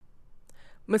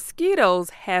Mosquitoes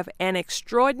have an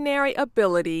extraordinary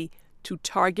ability to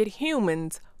target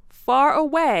humans far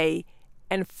away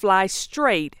and fly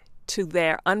straight to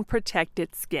their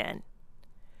unprotected skin.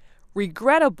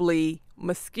 Regrettably,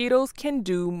 mosquitoes can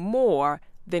do more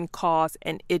than cause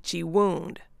an itchy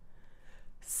wound.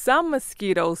 Some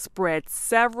mosquitoes spread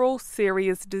several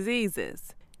serious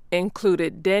diseases,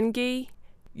 including dengue,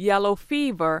 yellow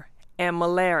fever, and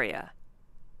malaria.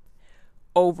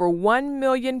 Over 1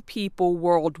 million people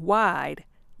worldwide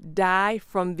die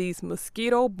from these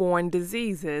mosquito-borne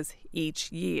diseases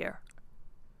each year.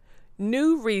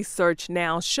 New research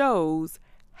now shows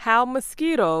how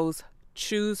mosquitoes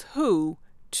choose who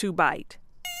to bite.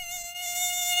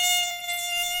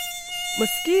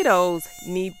 Mosquitoes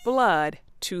need blood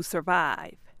to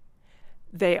survive.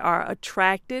 They are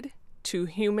attracted to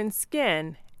human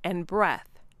skin and breath.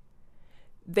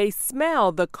 They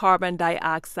smell the carbon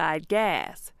dioxide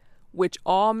gas, which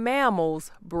all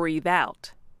mammals breathe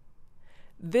out.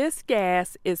 This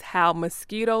gas is how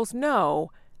mosquitoes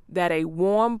know that a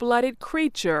warm-blooded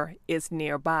creature is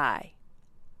nearby.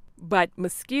 But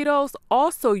mosquitoes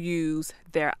also use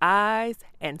their eyes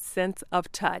and sense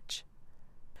of touch.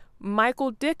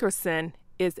 Michael Dickerson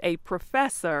is a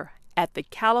professor at the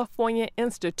California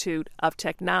Institute of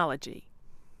Technology.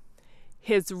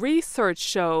 His research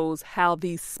shows how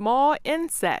these small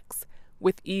insects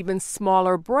with even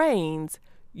smaller brains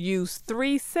use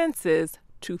 3 senses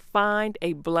to find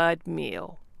a blood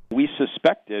meal. We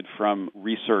suspected from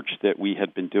research that we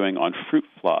had been doing on fruit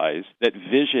flies that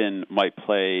vision might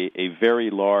play a very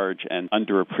large and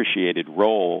underappreciated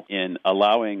role in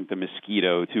allowing the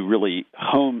mosquito to really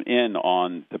home in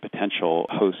on the potential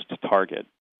host target.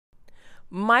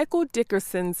 Michael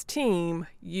Dickerson's team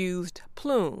used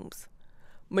plumes,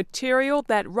 material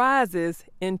that rises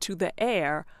into the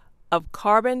air of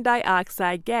carbon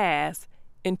dioxide gas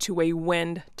into a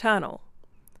wind tunnel.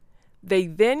 They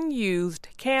then used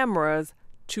cameras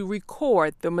to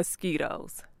record the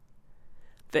mosquitoes.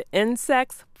 The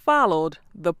insects followed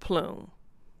the plume.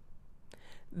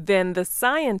 Then the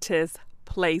scientists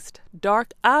placed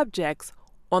dark objects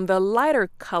on the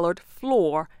lighter-colored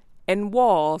floor and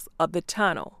walls of the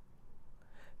tunnel.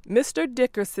 Mr.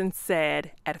 Dickerson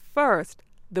said at first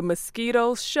the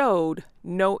mosquitoes showed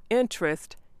no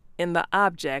interest in the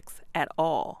objects at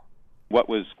all. What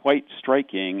was quite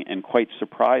striking and quite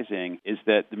surprising is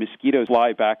that the mosquitoes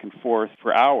fly back and forth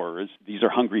for hours. These are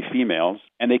hungry females,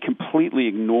 and they completely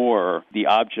ignore the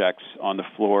objects on the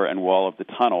floor and wall of the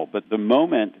tunnel. But the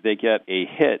moment they get a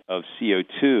hit of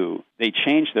CO2, they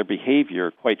change their behavior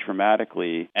quite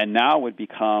dramatically and now would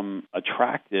become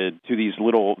attracted to these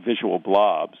little visual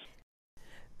blobs.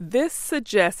 This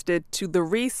suggested to the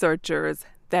researchers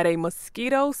that a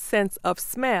mosquito's sense of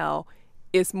smell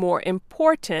is more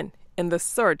important in the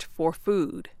search for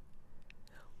food.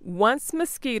 Once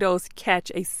mosquitoes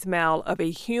catch a smell of a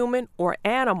human or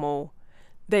animal,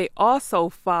 they also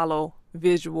follow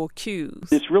visual cues.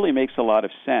 This really makes a lot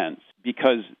of sense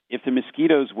because if the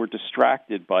mosquitoes were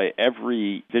distracted by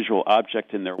every visual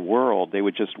object in their world, they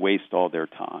would just waste all their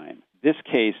time. In this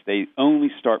case, they only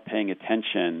start paying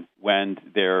attention when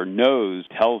their nose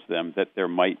tells them that there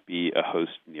might be a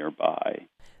host nearby.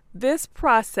 This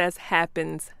process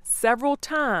happens several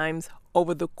times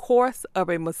over the course of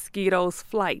a mosquito's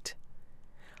flight.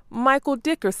 Michael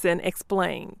Dickerson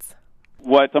explains.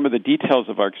 What some of the details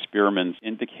of our experiments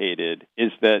indicated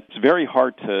is that it's very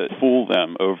hard to fool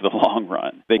them over the long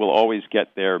run. They will always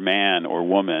get their man or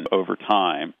woman over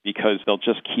time because they'll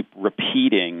just keep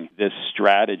repeating this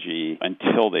strategy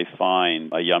until they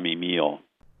find a yummy meal.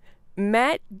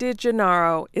 Matt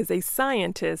DeGennaro is a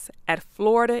scientist at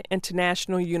Florida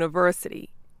International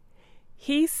University.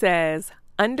 He says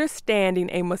understanding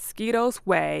a mosquito's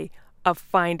way of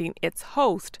finding its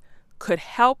host could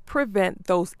help prevent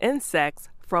those insects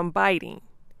from biting.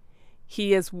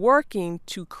 He is working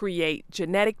to create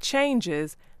genetic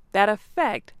changes that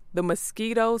affect the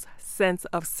mosquito's sense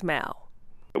of smell.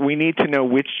 We need to know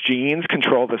which genes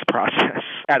control this process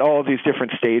at all of these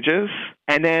different stages,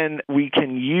 and then we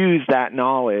can use that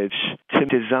knowledge to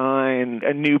design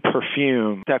a new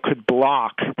perfume that could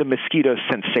block the mosquito's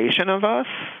sensation of us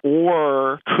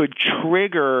or could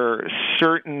trigger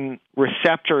certain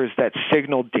receptors that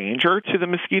signal danger to the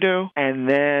mosquito and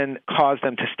then cause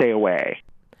them to stay away.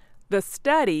 The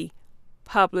study,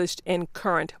 published in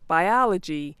Current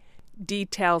Biology,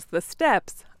 details the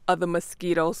steps of the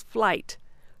mosquito's flight,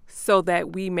 so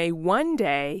that we may one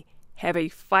day have a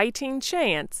fighting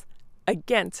chance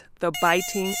against the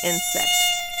biting insect.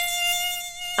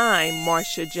 I'm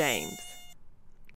Marcia James.